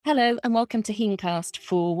Hello and welcome to Hemecast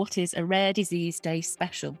for what is a Rare Disease Day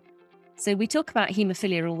special. So we talk about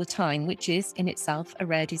haemophilia all the time, which is in itself a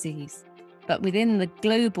rare disease. But within the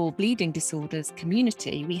global bleeding disorders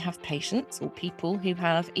community, we have patients or people who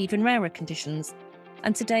have even rarer conditions.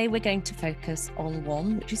 And today we're going to focus on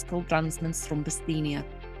one, which is called Glanzmann's thrombasthenia.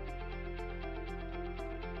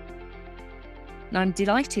 And I'm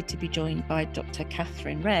delighted to be joined by Dr.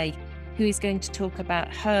 Catherine Ray, who is going to talk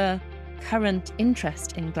about her current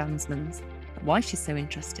interest in Glanzmann's, why she's so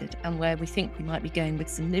interested, and where we think we might be going with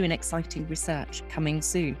some new and exciting research coming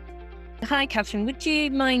soon. Hi, Catherine. Would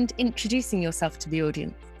you mind introducing yourself to the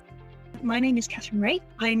audience? My name is Catherine Ray.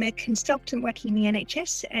 I'm a consultant working in the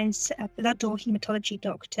NHS as a blood or haematology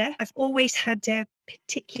doctor. I've always had a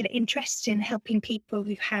particular interest in helping people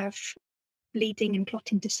who have bleeding and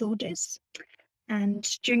clotting disorders. And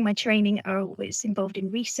during my training, I was involved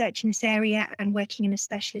in research in this area and working in a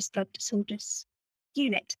specialist blood disorders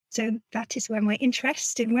unit. So that is where my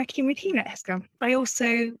interest in working with heme has gone. I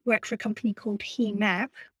also work for a company called HemAb,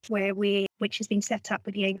 which has been set up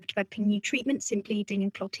with the aim of developing new treatments in bleeding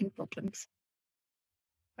and clotting problems.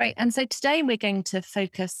 Right. And so today we're going to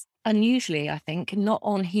focus, unusually, I think, not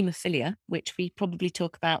on haemophilia, which we probably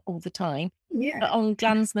talk about all the time, Yeah. but on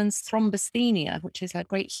Glanzmann's thrombasthenia, which is a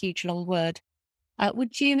great, huge, long word.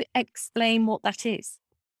 Would you explain what that is?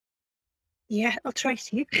 Yeah, I'll try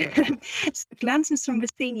to. Glanzmann's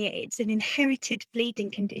thrombasthenia, it's an inherited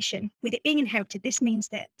bleeding condition. With it being inherited, this means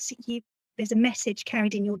that there's a message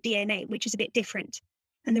carried in your DNA, which is a bit different.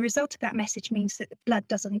 And the result of that message means that the blood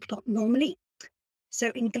doesn't clot normally.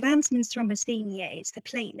 So in Glanzmann's thrombasthenia, it's the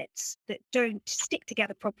platelets that don't stick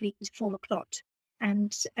together properly to form a clot.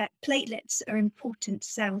 And platelets are important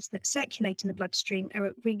cells that circulate in the bloodstream,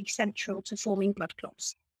 are really central to forming blood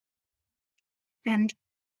clots. And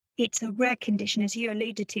it's a rare condition, as you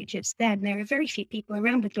alluded to just then. There are very few people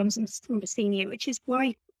around with Glanzmann's thrombasthenia, which is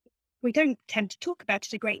why we don't tend to talk about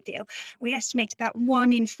it a great deal. We estimate about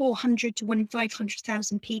 1 in 400 to 1 in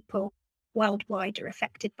 500,000 people worldwide are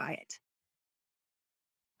affected by it.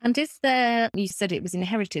 And is there, you said it was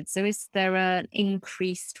inherited, so is there an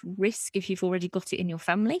increased risk if you've already got it in your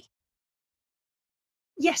family?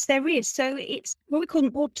 Yes, there is. So it's what we call an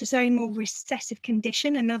autosomal recessive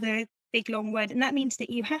condition, another big long word. And that means that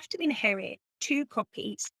you have to inherit 2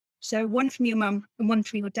 copies. So one from your mum and one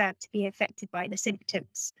from your dad to be affected by the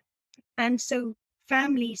symptoms. And so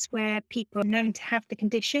families where people are known to have the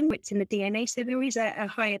condition, it's in the DNA, so there is a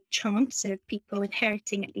higher chance of people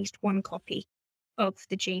inheriting at least 1 copy of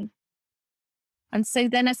the gene. And so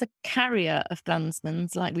then as a carrier of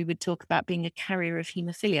Glanzmann's, like we would talk about being a carrier of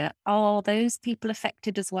haemophilia, are those people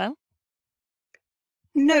affected as well?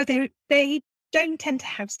 No, they don't tend to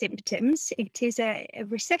have symptoms. It is a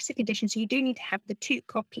recessive condition, so you do need to have the 2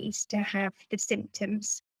 copies to have the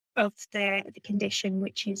symptoms of the condition,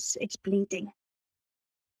 which is it's bleeding.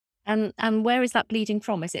 And where is that bleeding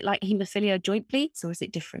from? Is it like haemophilia joint bleeds or is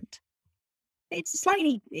it different? It's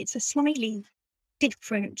a slightly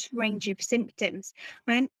different range of symptoms.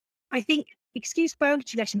 And I think, excuse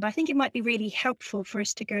biology lesson, but I think it might be really helpful for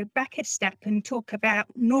us to go back a step and talk about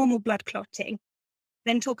normal blood clotting,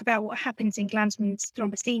 then talk about what happens in Glanzmann's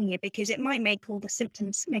thrombasthenia, because it might make all the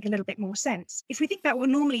symptoms make a little bit more sense. If we think about what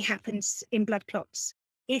normally happens in blood clots,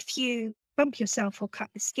 if you bump yourself or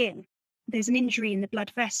cut the skin, there's an injury in the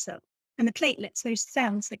blood vessel, and the platelets, those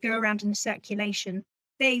cells that go around in the circulation,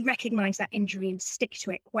 they recognize that injury and stick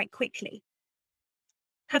to it quite quickly.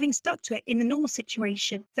 Having stuck to it in the normal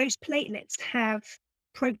situation, those platelets have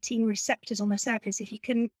protein receptors on the surface. If you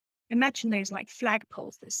can imagine those like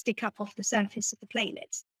flagpoles that stick up off the surface of the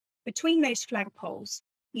platelets, between those flagpoles,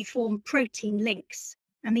 you form protein links,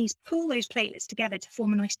 and these pull those platelets together to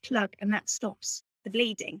form a nice plug, and that stops the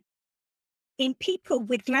bleeding. In people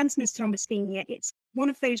with Glanzmann's thrombasthenia, it's one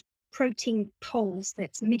of those protein poles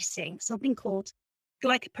that's missing, something called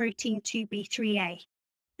glycoprotein 2b3a.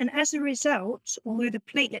 And as a result, although the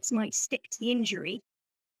platelets might stick to the injury,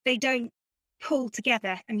 they don't pull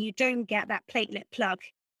together and you don't get that platelet plug.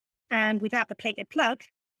 And without the platelet plug,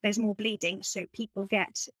 there's more bleeding. So people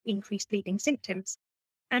get increased bleeding symptoms.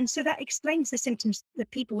 And so that explains the symptoms that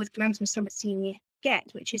people with Glanzmann's thrombasthenia get,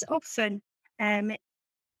 which is often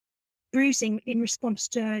bruising in response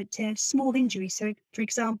to small injuries. So, for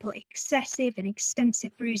example, excessive and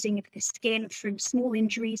extensive bruising of the skin from small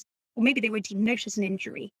injuries, or maybe they won't even notice an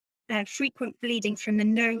injury. Frequent bleeding from the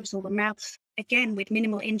nose or the mouth, again with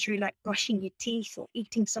minimal injury like brushing your teeth or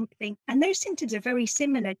eating something. And those symptoms are very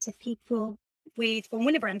similar to people with von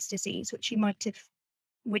Willebrand's disease, which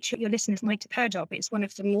your listeners might have heard of. It's one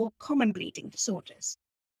of the more common bleeding disorders.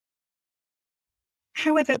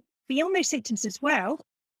 However, beyond those symptoms as well,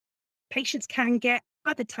 patients can get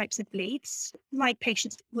other types of bleeds, like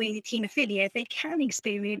patients with haemophilia, they can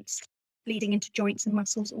experience bleeding into joints and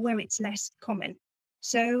muscles, although it's less common.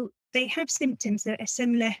 So they have symptoms that are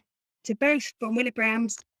similar to both von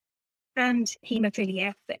Willebrand's and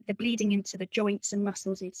haemophilia, but the bleeding into the joints and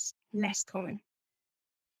muscles is less common.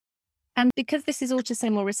 And because this is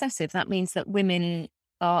autosomal recessive, that means that women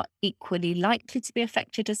are equally likely to be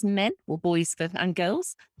affected as men, or boys and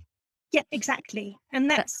girls. Yeah, exactly.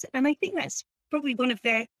 And I think that's probably one of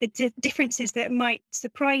the differences that might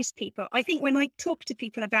surprise people. I think when I talk to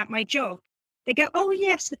people about my job, they go, "Oh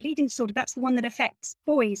yes, the bleeding disorder, that's the one that affects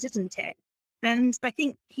boys, isn't it?" And I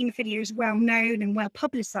think haemophilia is well known and well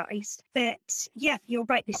publicized. But yeah, you're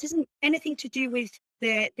right. This isn't anything to do with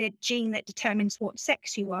the gene that determines what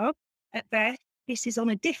sex you are at birth. This is on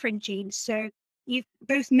a different gene. So you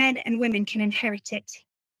both men and women can inherit it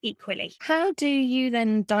equally. How do you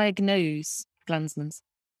then diagnose Glanzmann's?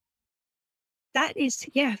 That is,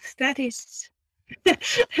 yes, that is,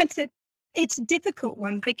 that's a, it's a difficult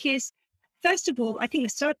one because, first of all, I think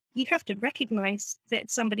you have to recognize that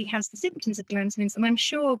somebody has the symptoms of Glanzmann's. And I'm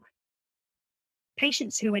sure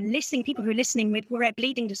patients who are listening, people who are listening with rare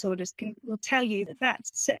bleeding disorders will tell you that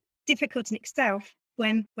that's difficult in itself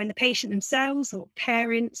when the patient themselves or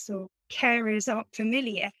parents or carers aren't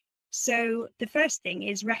familiar. So the first thing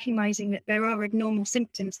is recognizing that there are abnormal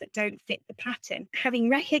symptoms that don't fit the pattern. Having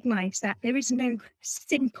recognized that, there is no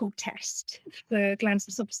simple test for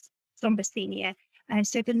glandular thrombocythemia. And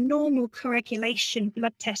so the normal coagulation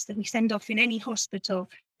blood test that we send off in any hospital,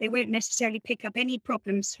 they won't necessarily pick up any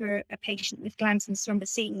problems for a patient with glandular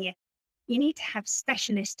thrombocythemia. You need to have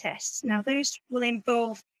specialist tests. Now, those will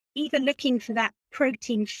involve either looking for that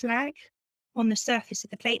protein flag on the surface of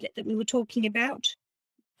the platelet that we were talking about,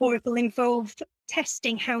 or it will involve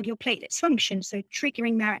testing how your platelets function, so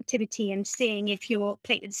triggering their activity and seeing if your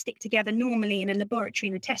platelets stick together normally in a laboratory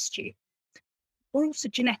in a test tube, or also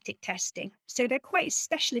genetic testing. So they're quite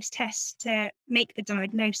specialist tests to make the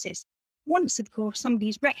diagnosis. Once, of course,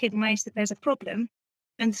 somebody's recognized that there's a problem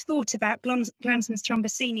and thought about Glanzmann's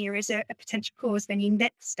thrombocythemia as a potential cause, then your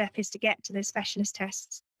next step is to get to the specialist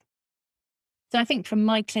tests. So I think from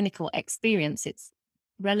my clinical experience, it's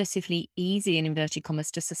relatively easy, in inverted commas,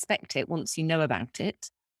 to suspect it once you know about it,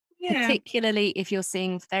 Yeah, particularly if you're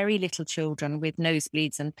seeing very little children with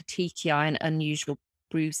nosebleeds and petechiae and unusual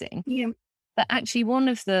bruising. yeah. But actually, one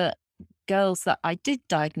of the girls that I did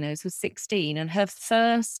diagnose was 16, and her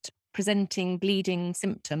first presenting bleeding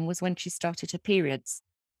symptom was when she started her periods.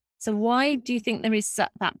 So why do you think there is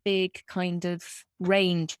that big kind of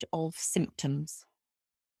range of symptoms?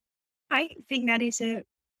 I think that is a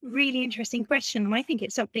really interesting question. And I think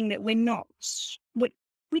it's something that we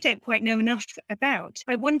don't quite know enough about.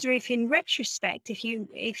 I wonder if in retrospect,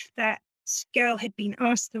 if that girl had been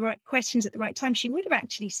asked the right questions at the right time, she would have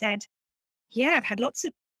actually said, yeah, I've had lots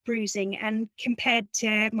of bruising, and compared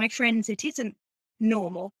to my friends, it isn't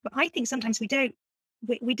normal. But I think sometimes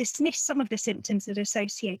we dismiss some of the symptoms that are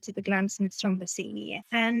associated with Glanzmann's thrombocythemia,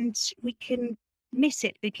 and we can miss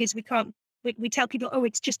it because we tell people, oh,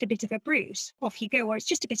 it's just a bit of a bruise, off you go, or it's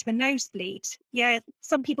just a bit of a nosebleed. Yeah,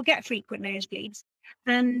 some people get frequent nosebleeds,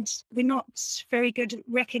 and we're not very good at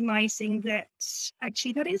recognizing that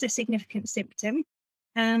actually that is a significant symptom.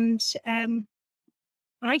 And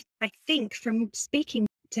I think from speaking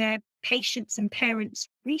to patients and parents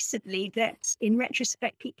recently that in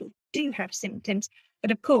retrospect, people do have symptoms.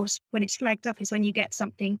 But of course, when it's flagged up is when you get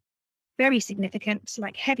something very significant,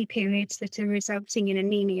 like heavy periods that are resulting in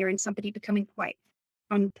anemia and somebody becoming quite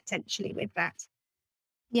on potentially with that.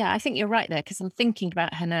 Yeah, I think you're right there because I'm thinking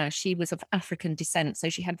about her now. She was of African descent, so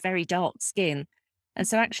she had very dark skin. And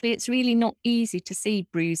so actually, it's really not easy to see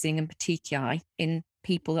bruising and petechiae in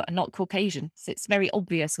people that are not Caucasian. So it's very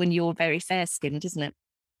obvious when you're very fair skinned, isn't it?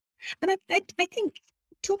 And I think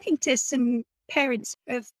talking to some parents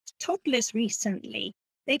of toddlers recently,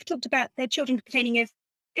 they've talked about their children complaining of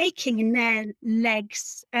aching in their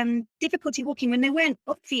legs and difficulty walking when there weren't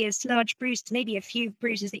obvious large bruises, maybe a few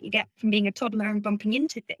bruises that you get from being a toddler and bumping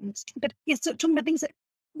into things. But yes, so talking about things that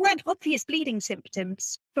weren't obvious bleeding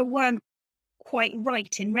symptoms, but weren't quite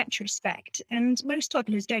right in retrospect. And most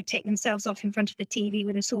toddlers don't take themselves off in front of the TV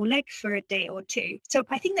with a sore leg for a day or two. So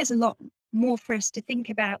I think there's a lot more for us to think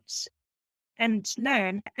about and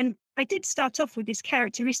learn. And I did start off with this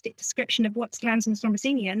characteristic description of what's Glanzmann's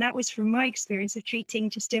thrombocythemia, and that was from my experience of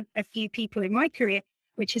treating just a few people in my career,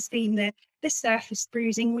 which has been the surface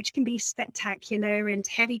bruising, which can be spectacular, and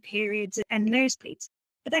heavy periods and nosebleeds.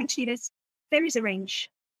 But actually, there is a range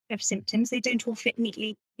of symptoms. They don't all fit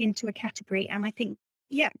neatly into a category. And I think,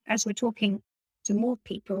 yeah, as we're talking to more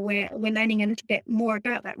people, we're learning a little bit more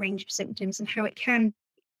about that range of symptoms and how it can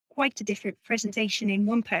quite a different presentation in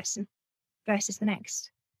one person versus the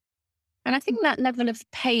next. And I think that level of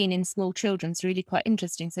pain in small children is really quite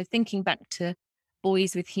interesting. So thinking back to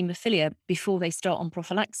boys with haemophilia before they start on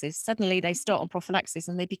prophylaxis, suddenly they start on prophylaxis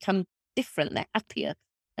and they become different. They're happier.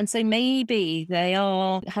 And so maybe they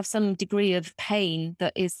have some degree of pain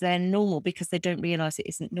that is then normal because they don't realize it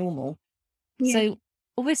isn't normal. Yeah. So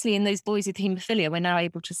obviously in those boys with haemophilia, we're now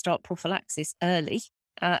able to start prophylaxis early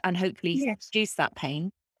and hopefully Yes. reduce that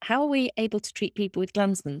pain. How are we able to treat people with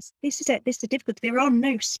Glanzmann's? This is a difficult. There are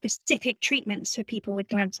no specific treatments for people with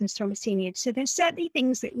Glanzmann's thrombocythemia. So there's certainly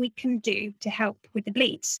things that we can do to help with the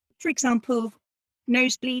bleeds. For example,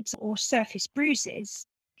 nosebleeds or surface bruises.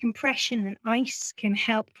 Compression and ice can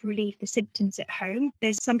help relieve the symptoms at home.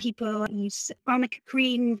 There's some people use arnica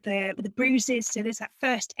cream, the bruises. So there's that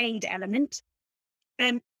first aid element.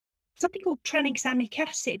 Something called tranexamic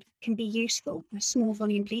acid can be useful for small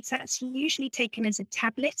volume bleeds. That's usually taken as a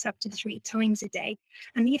tablet up to 3 times a day.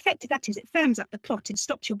 And the effect of that is it firms up the clot and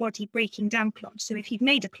stops your body breaking down clots. So if you've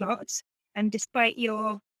made a clot, and despite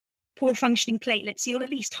your poor functioning platelets, you'll at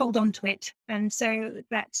least hold on to it. And so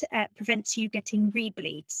that prevents you getting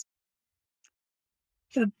rebleeds.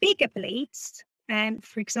 For bigger bleeds,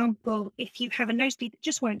 for example, if you have a nosebleed that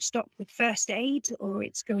just won't stop with first aid or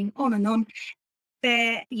it's going on and on,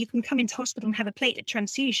 there you can come into hospital and have a platelet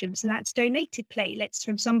transfusion. So that's donated platelets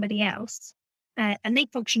from somebody else, and they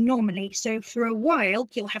function normally. So for a while,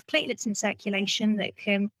 you'll have platelets in circulation that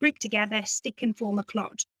can group together, stick and form a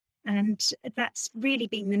clot. And that's really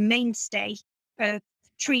been the mainstay of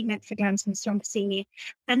treatment for Glanzmann's thrombocythemia.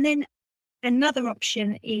 And then another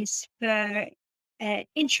option is for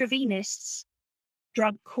intravenous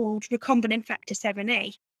drug called recombinant factor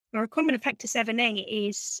 7A. Well, recombinant factor 7A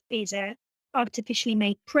is a artificially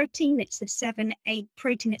made protein. It's the 7A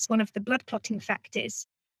protein. It's one of the blood clotting factors.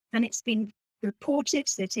 And it's been reported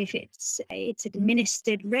that if it's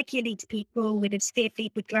administered regularly to people with a severe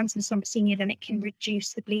bleed with Glanzmann's thrombocythemia, then it can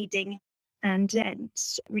reduce the bleeding and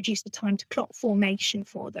reduce the time to clot formation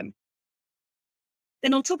for them.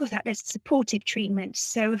 Then on top of that, there's supportive treatment.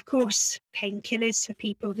 So, of course, painkillers for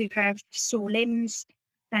people who have sore limbs,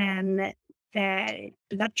 their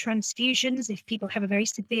blood transfusions if people have a very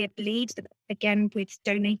severe bleed, again with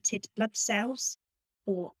donated blood cells,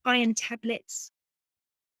 or iron tablets.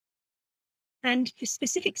 And for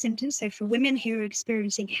specific symptoms, so for women who are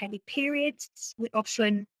experiencing heavy periods, we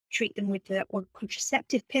often treat them with the oral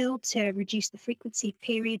contraceptive pill to reduce the frequency of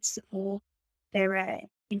periods, or there are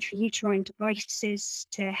intrauterine devices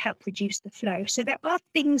to help reduce the flow. So there are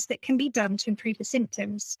things that can be done to improve the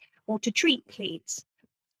symptoms or to treat bleeds.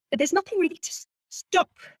 But there's nothing really to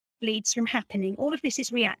stop bleeds from happening. All of this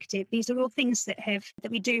is reactive. These are all things that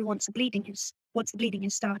we do once the bleeding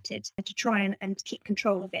has started, to try and keep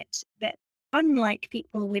control of it. But unlike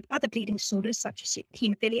people with other bleeding disorders such as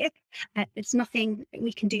haemophilia, there's nothing that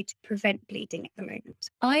we can do to prevent bleeding at the moment.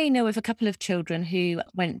 I know of a couple of children who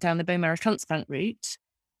went down the bone marrow transplant route.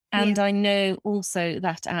 And Yeah. I know also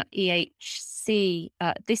that at EHC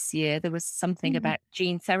this year, there was something about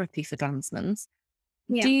gene therapy for Glanzmann's.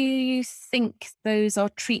 Yeah. Do you think those are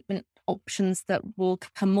treatment options that will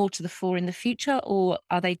come more to the fore in the future, or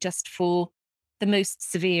are they just for the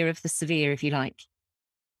most severe of the severe, if you like?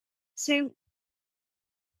 So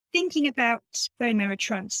thinking about bone marrow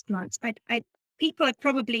transplants, people have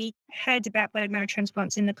probably heard about bone marrow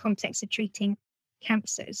transplants in the context of treating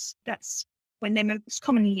cancers. That's when they're most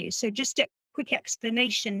commonly used. So just a quick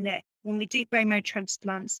explanation that when we do bone marrow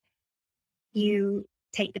transplants, you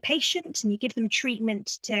take the patient and you give them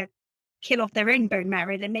treatment to kill off their own bone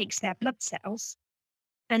marrow that makes their blood cells.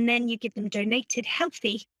 And then you give them donated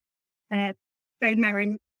healthy bone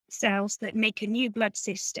marrow cells that make a new blood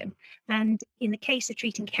system. And in the case of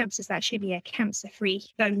treating cancers, that should be a cancer-free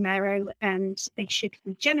bone marrow, and they should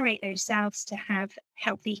regenerate those cells to have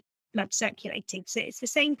healthy blood circulating. So it's the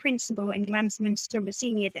same principle in Glanzmann's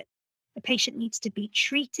thrombocythemia, that the patient needs to be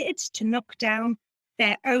treated to knock down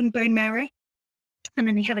their own bone marrow, and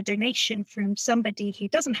then they have a donation from somebody who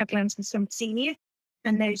doesn't have Glanzmann's thrombocythemia,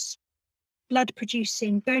 and those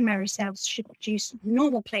blood-producing bone marrow cells should produce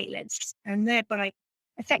normal platelets and thereby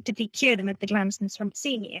effectively cure them of the Glanzmann's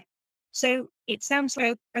thrombocythemia. So it sounds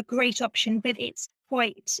like a great option, but it's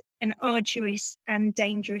quite an arduous and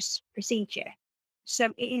dangerous procedure.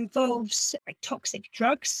 So it involves toxic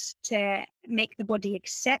drugs to make the body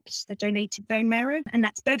accept the donated bone marrow. And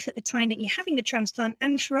that's both at the time that you're having the transplant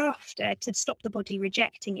and for after, to stop the body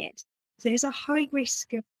rejecting it. So there's a high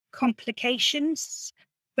risk of complications,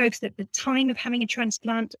 both at the time of having a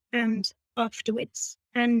transplant and afterwards.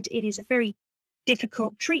 And it is a very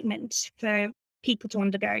difficult treatment for people to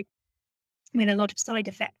undergo with a lot of side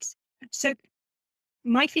effects. So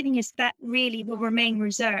my feeling is that really will remain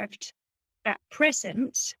reserved at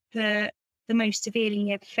present for the most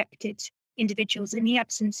severely affected individuals. In the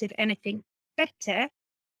absence of anything better,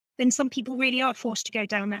 then some people really are forced to go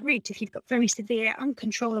down that route. If you've got very severe,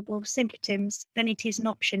 uncontrollable symptoms, then it is an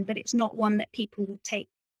option, but it's not one that people will take.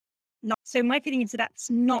 So my feeling is that that's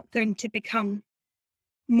not going to become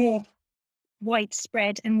more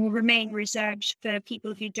widespread and will remain reserved for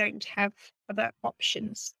people who don't have other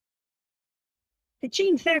options. The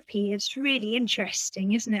gene therapy is really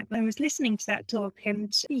interesting, isn't it? I was listening to that talk,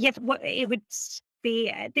 and yeah, what it would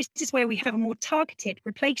be, this is where we have a more targeted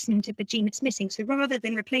replacement of the gene that's missing. So rather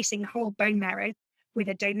than replacing the whole bone marrow with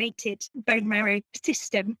a donated bone marrow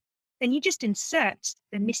system, then you just insert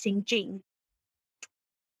the missing gene.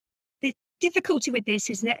 The difficulty with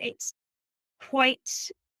this is that it's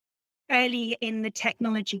quite early in the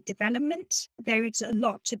technology development. There is a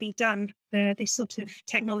lot to be done for this sort of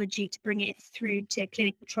technology to bring it through to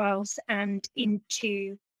clinical trials and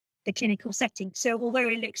into the clinical setting. So although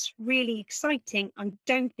it looks really exciting, I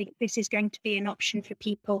don't think this is going to be an option for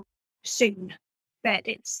people soon. But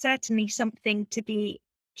it's certainly something to be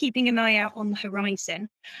keeping an eye out on the horizon.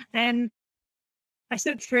 I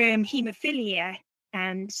think from haemophilia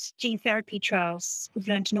and gene therapy trials, we've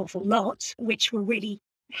learned an awful lot, which will really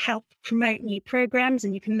help promote new programs,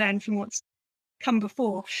 and you can learn from what's come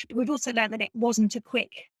before. But we've also learned that it wasn't a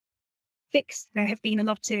quick fix. There have been a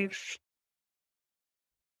lot of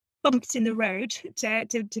bumps in the road to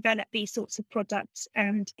develop these sorts of products,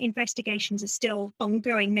 and investigations are still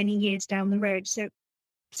ongoing many years down the road. So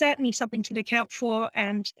certainly something to look out for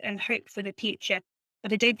and hope for the future.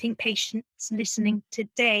 But I don't think patients listening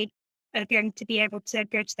today are going to be able to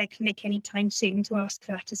go to their clinic anytime soon to ask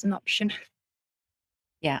for that as an option.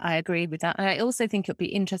 Yeah, I agree with that. And I also think it'd be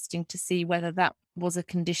interesting to see whether that was a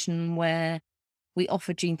condition where we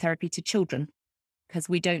offer gene therapy to children, because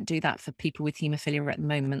we don't do that for people with haemophilia at the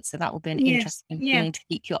moment. So that will be an Yes. interesting Yeah. thing to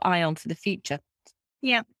keep your eye on for the future.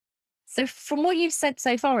 Yeah. So from what you've said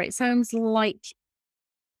so far, it sounds like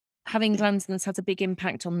having Glanzmann's has a big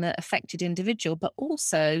impact on the affected individual, but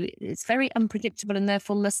also it's very unpredictable and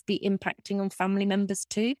therefore must be impacting on family members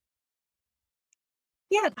too.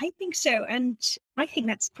 Yeah, I think so. And I think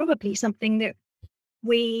that's probably something that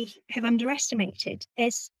we have underestimated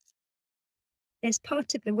as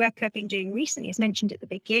part of the work I've been doing recently, as mentioned at the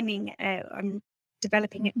beginning. I'm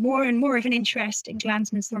developing more and more of an interest in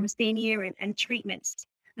Glanzmann's thrombocythemia and treatments.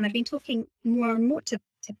 And I've been talking more and more to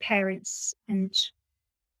parents and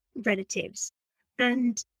relatives.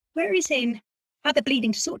 And whereas in other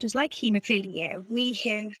bleeding disorders like haemophilia, we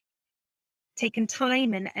have taken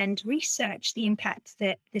time and researched the impact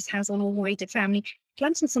that this has on a wider family.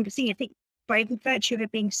 Glanzmann's thrombocythemia, I think, by virtue of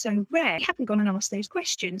it being so rare, we haven't gone and asked those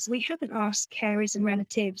questions. We haven't asked carers and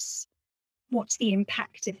relatives, what's the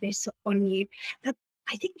impact of this on you? I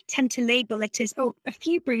think we tend to label it as, oh, a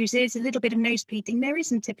few bruises, a little bit of nose bleeding. There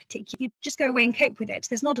isn't a particular, you just go away and cope with it.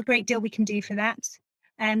 There's not a great deal we can do for that.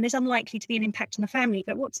 And there's unlikely to be an impact on the family.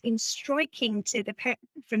 But what's been striking to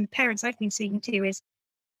from the parents I've been speaking to is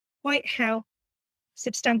quite how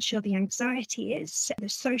substantial the anxiety is, the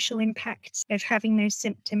social impacts of having those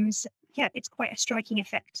symptoms. Yeah, it's quite a striking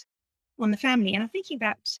effect on the family. And I'm thinking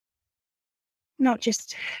about not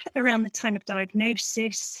just around the time of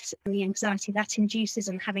diagnosis and the anxiety that induces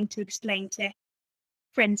and having to explain to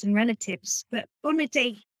friends and relatives, but on a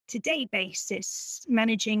day-to-day basis,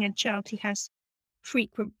 managing a child who has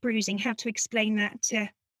frequent bruising, how to explain that to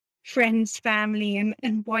friends, family,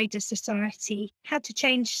 and wider society, how to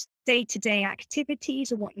change day-to-day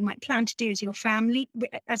activities or what you might plan to do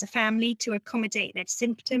as a family to accommodate their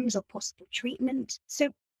symptoms or possible treatment. So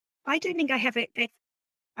I don't think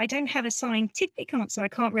I don't have a scientific answer. I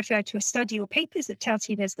can't refer to a study or papers that tells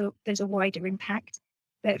you there's a wider impact.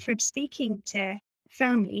 But from speaking to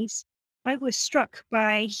families, I was struck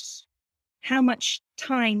by how much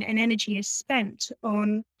time and energy is spent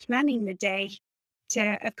on planning the day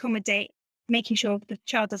to accommodate making sure the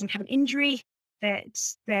child doesn't have an injury,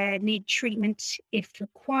 that they need treatment if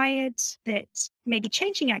required, that maybe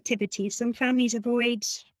changing activities. Some families avoid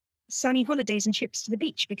sunny holidays and trips to the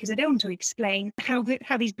beach because they don't want to explain how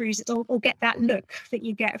these bruises or get that look that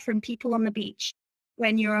you get from people on the beach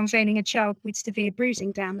when you're unveiling a child with severe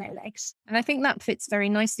bruising down their legs. And I think that fits very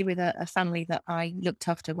nicely with a family that I looked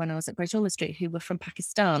after when I was at Great Ormond Street, who were from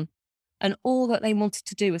Pakistan. And all that they wanted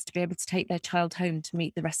to do was to be able to take their child home to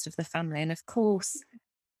meet the rest of the family. And of course,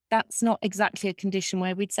 that's not exactly a condition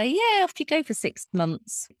where we'd say, yeah, off you go for 6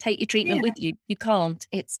 months, take your treatment Yeah. with you. You can't.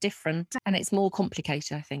 It's different and it's more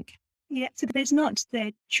complicated, I think. Yeah, so there's not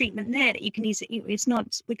the treatment there that you can use. It's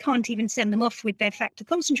not, we can't even send them off with their factor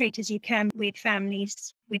concentrators. You can with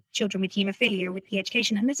families, with children with haemophilia, with the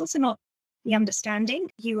education. And there's also not the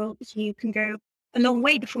understanding. You can go a long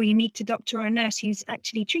way before you meet a doctor or a nurse who's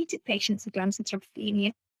actually treated patients with glandular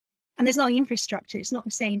thrombocythemia. And there's not the infrastructure. It's not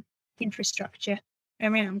the same infrastructure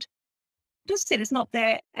around. Just say there's not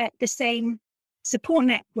the same support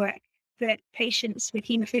network that patients with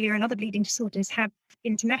haemophilia and other bleeding disorders have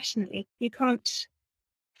internationally. You can't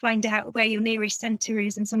find out where your nearest centre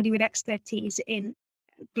is and somebody with expertise in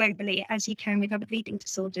globally as you can with other bleeding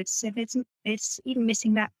disorders. So there's even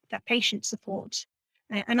missing that patient support.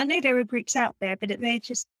 And I know there are groups out there, but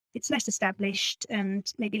it's less established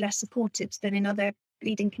and maybe less supported than in other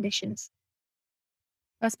bleeding conditions.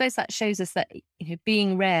 I suppose that shows us that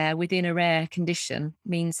being rare within a rare condition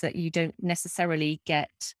means that you don't necessarily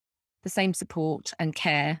get the same support and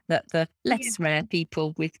care that the less rare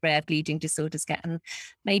people with rare bleeding disorders get. And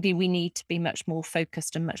maybe we need to be much more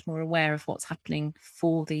focused and much more aware of what's happening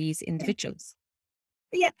for these individuals.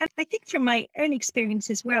 Yeah, and I think from my own experience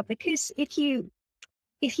as well, because if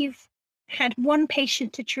you've had one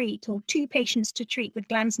patient to treat or two patients to treat with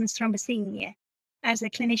Glanzmann's thrombocythemia as a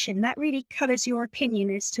clinician, that really colours your opinion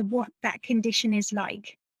as to what that condition is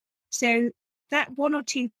like. So that one or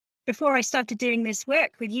two, before I started doing this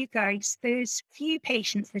work with you guys, those few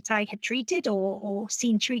patients that I had treated or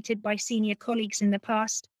seen treated by senior colleagues in the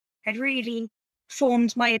past had really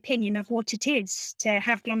formed my opinion of what it is to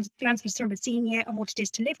have glandular thrombocythemia and what it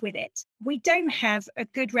is to live with it. We don't have a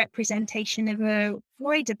good representation of a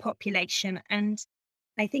wider population. And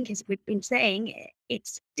I think, as we've been saying,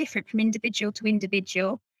 it's different from individual to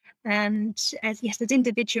individual. And as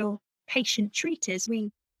individual patient treaters,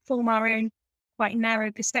 we form our own quite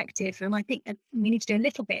narrow perspective. And I think that we need to do a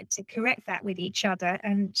little bit to correct that with each other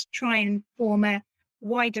and try and form a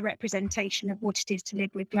wider representation of what it is to live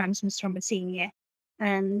with Glanzmann's thrombocythemia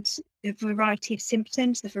and the variety of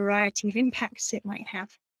symptoms, the variety of impacts it might have.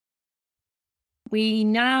 We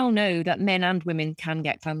now know that men and women can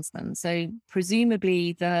get Glanzmann. So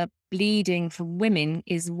presumably the bleeding for women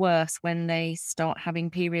is worse when they start having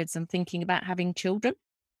periods and thinking about having children.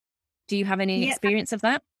 Do you have any experience of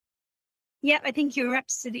that? Yeah, I think you're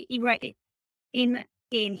absolutely right. In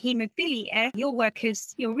haemophilia,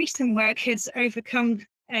 your recent work has overcome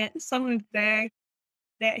some of the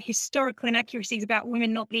historical inaccuracies about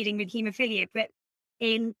women not bleeding with haemophilia. But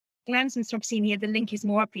in Glanzmann's thrombocythemia, the link is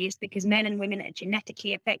more obvious because men and women are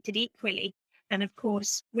genetically affected equally. And of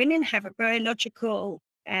course, women have a biological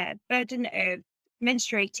burden of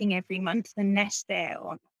menstruating every month unless they're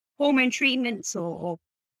on hormone treatments or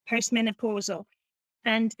postmenopausal.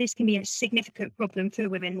 And this can be a significant problem for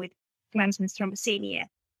women with Glanzmann's thrombocythemia.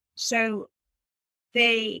 So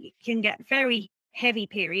they can get very heavy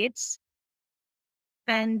periods,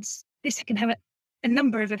 and this can have a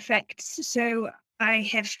number of effects. So I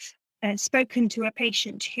have spoken to a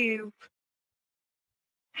patient who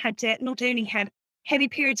had not only had heavy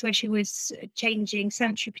periods where she was changing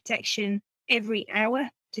sanitary protection every hour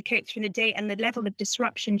to cope through the day, and the level of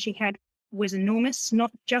disruption she had was enormous, not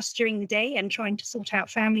just during the day and trying to sort out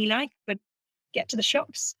family life, but get to the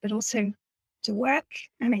shops, but also to work.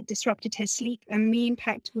 And it disrupted her sleep, and the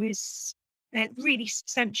impact was really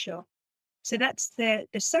substantial. So that's the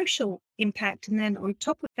social impact. And then on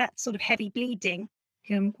top of that sort of heavy bleeding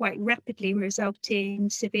can quite rapidly result in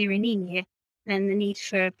severe anemia and the need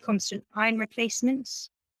for constant iron replacements.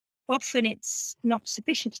 Often it's not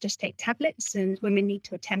sufficient to just take tablets, and women need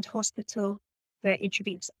to attend hospital for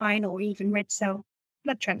intravenous iron or even red cell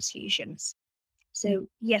blood transfusions. So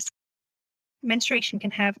yes, menstruation can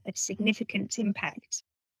have a significant impact,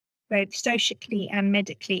 both socially and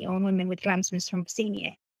medically, on women with Glanzmann's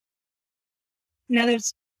thrombocythemia. Now,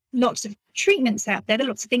 there's lots of treatments out there. There are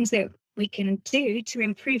lots of things that we can do to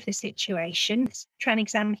improve the situation.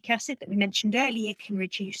 Tranexamic acid that we mentioned earlier can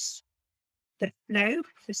reduce the flow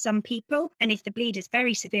for some people. And if the bleed is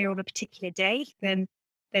very severe on a particular day, then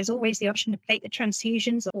there's always the option to platelet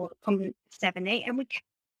transfusions or common 7-8, and we can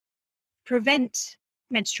prevent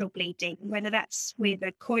menstrual bleeding, whether that's with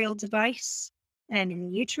a coil device and in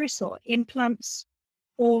the uterus or implants,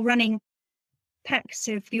 or running packs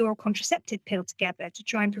of the oral contraceptive pill together to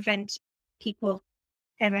try and prevent people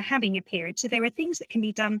ever having a period. So there are things that can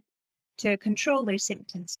be done to control those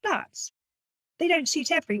symptoms, but they don't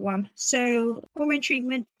suit everyone. So hormone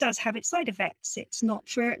treatment does have its side effects. It's not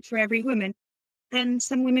for every woman. And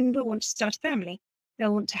some women will want to start a family.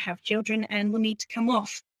 They'll want to have children and will need to come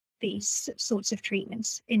off these sorts of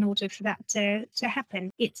treatments in order for that to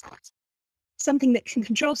happen. It's something that can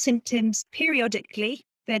control symptoms periodically,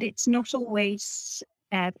 but it's not always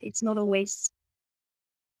It's not always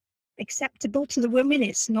acceptable to the woman.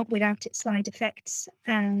 It's not without its side effects,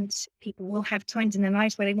 and people will have times in their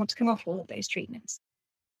lives where they want to come off all of those treatments.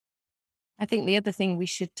 I think the other thing we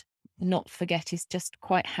should not forget is just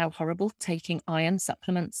quite how horrible taking iron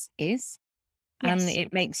supplements is. And Yes.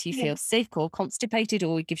 it makes you Yeah. feel sick or constipated,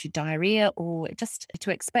 or it gives you diarrhea, or just to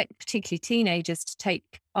expect particularly teenagers to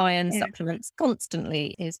take iron Yeah. supplements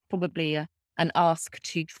constantly is probably an ask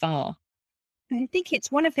too far. I think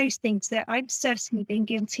it's one of those things that I've certainly been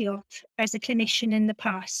guilty of as a clinician in the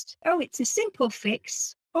past. Oh, it's a simple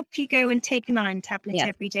fix. Off you go and take an iron tablet Yeah.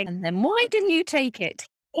 every day. And then why didn't you take it?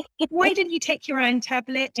 Why didn't you take your iron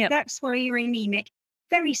tablet? Yep. That's why you're anemic.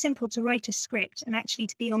 Very simple to write a script, and actually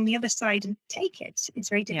to be on the other side and take it is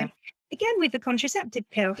very different. Again, with the contraceptive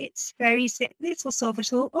pill, it's very this will solve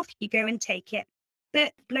it all. Off you go and take it.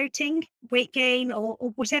 But bloating, weight gain, or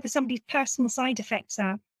whatever somebody's personal side effects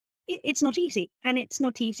are, it's not easy. And it's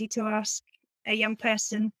not easy to ask a young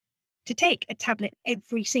person to take a tablet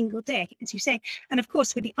every single day, as you say. And of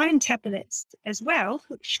course, with the iron tablets as well,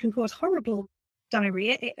 which can cause horrible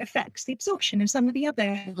diarrhea, it affects the absorption of some of the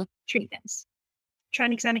other Mhm. treatments.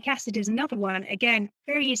 Tranexamic acid is another one. Again,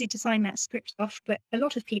 very easy to sign that script off, but a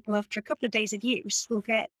lot of people after a couple of days of use will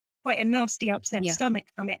get quite a nasty upset Yeah. stomach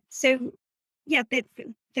from it. So yeah,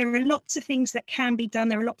 there are lots of things that can be done.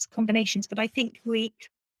 There are lots of combinations, but I think we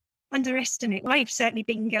underestimate. Well, I've certainly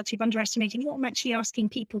been guilty of underestimating what I'm actually asking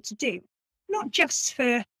people to do, not just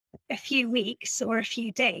for a few weeks or a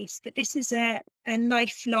few days, but this is a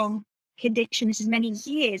lifelong condition. This is many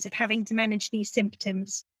years of having to manage these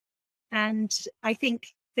symptoms. And I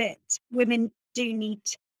think that women do need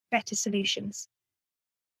better solutions.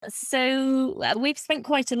 So we've spent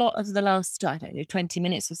quite a lot of the last, I don't know, 20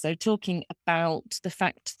 minutes or so talking about the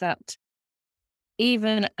fact that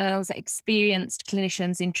even as experienced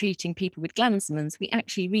clinicians in treating people with Glanzmann's, we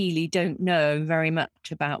actually really don't know very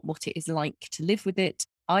much about what it is like to live with it,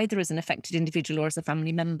 either as an affected individual or as a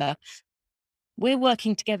family member. We're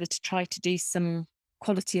working together to try to do some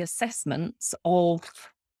quality assessments of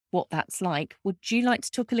what that's like. Would you like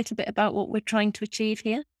to talk a little bit about what we're trying to achieve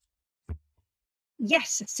here?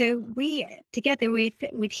 Yes, so we together with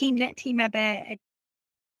HemeNet,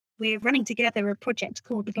 we're running together a project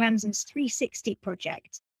called the Glanzmann's 360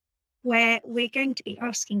 project, where we're going to be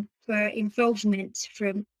asking for involvement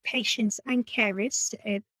from patients and carers,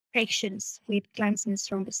 patients with Glanzmann's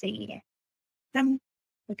thrombocythemia. Then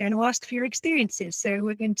we're going to ask for your experiences. So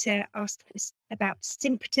we're going to ask about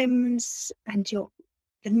symptoms and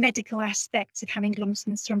the medical aspects of having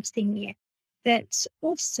Glanzmann's thrombocythemia. That's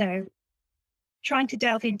also trying to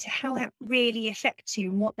delve into how that really affects you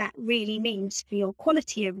and what that really means for your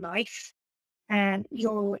quality of life and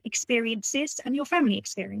your experiences and your family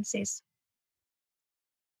experiences.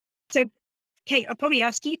 So, Kate, I'll probably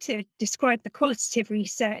ask you to describe the qualitative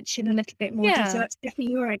research in a little bit more detail. That's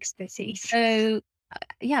definitely your expertise. So,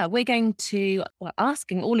 we're going to,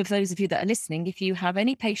 asking all of those of you that are listening, if you have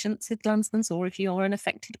any patients with Glanzmann's or if you're an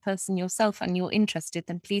affected person yourself and you're interested,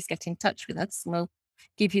 then please get in touch with us. We'll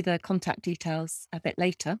give you the contact details a bit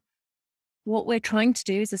later. What we're trying to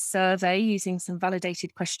do is a survey using some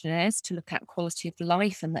validated questionnaires to look at quality of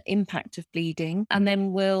life and the impact of bleeding. And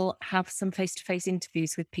then we'll have some face-to-face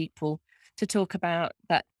interviews with people to talk about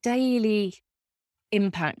that daily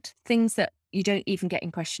impact, things that you don't even get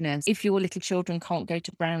in questionnaires. If your little children can't go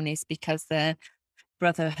to Brownies because their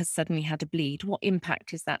brother has suddenly had a bleed, what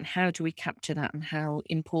impact is that and how do we capture that and how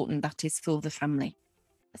important that is for the family?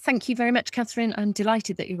 Thank you very much, Catherine. I'm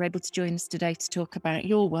delighted that you were able to join us today to talk about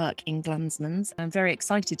your work in Glanzmann's. I'm very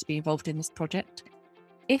excited to be involved in this project.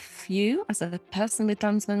 If you, as a person with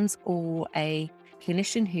Glanzmann's or a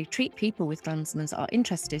clinician who treat people with Glanzmann's, are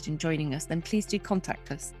interested in joining us, then please do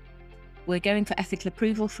contact us. We're going for ethical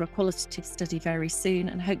approval for a qualitative study very soon,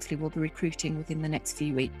 and hopefully we'll be recruiting within the next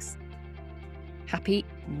few weeks. Happy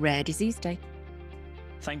Rare Disease Day.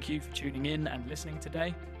 Thank you for tuning in and listening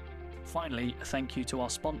today. Finally, a thank you to our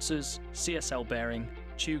sponsors, CSL Behring,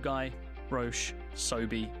 Chugai, Roche,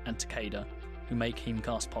 Sobi and Takeda, who make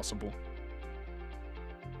Hemecast possible.